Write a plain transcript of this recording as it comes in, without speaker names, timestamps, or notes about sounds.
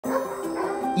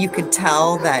You could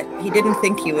tell that he didn't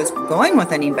think he was going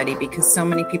with anybody because so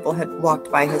many people had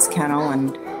walked by his kennel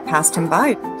and passed him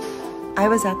by. I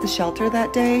was at the shelter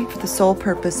that day for the sole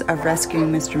purpose of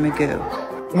rescuing Mr.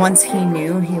 Magoo. Once he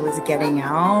knew he was getting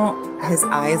out, his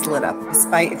eyes lit up.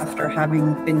 Despite after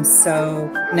having been so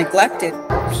neglected,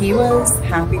 he was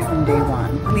happy from day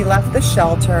one. We left the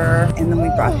shelter and then we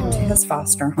brought him to his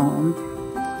foster home.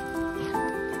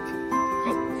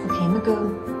 Okay,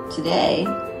 Magoo, today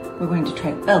we're going to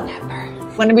try bell pepper.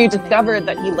 When we discovered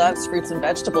that he loves fruits and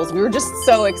vegetables, we were just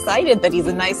so excited that he's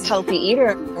a nice, healthy eater.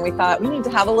 And we thought we need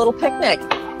to have a little picnic.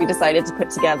 We decided to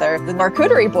put together the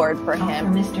Bark-cuterie board for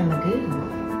him. For Mr. Magoo.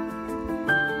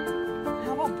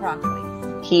 How about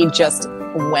broccoli? He just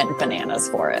went bananas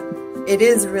for it. It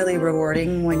is really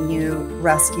rewarding when you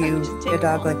rescue a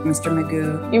dog like Mr.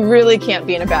 Magoo. You really can't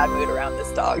be in a bad mood around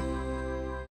this dog.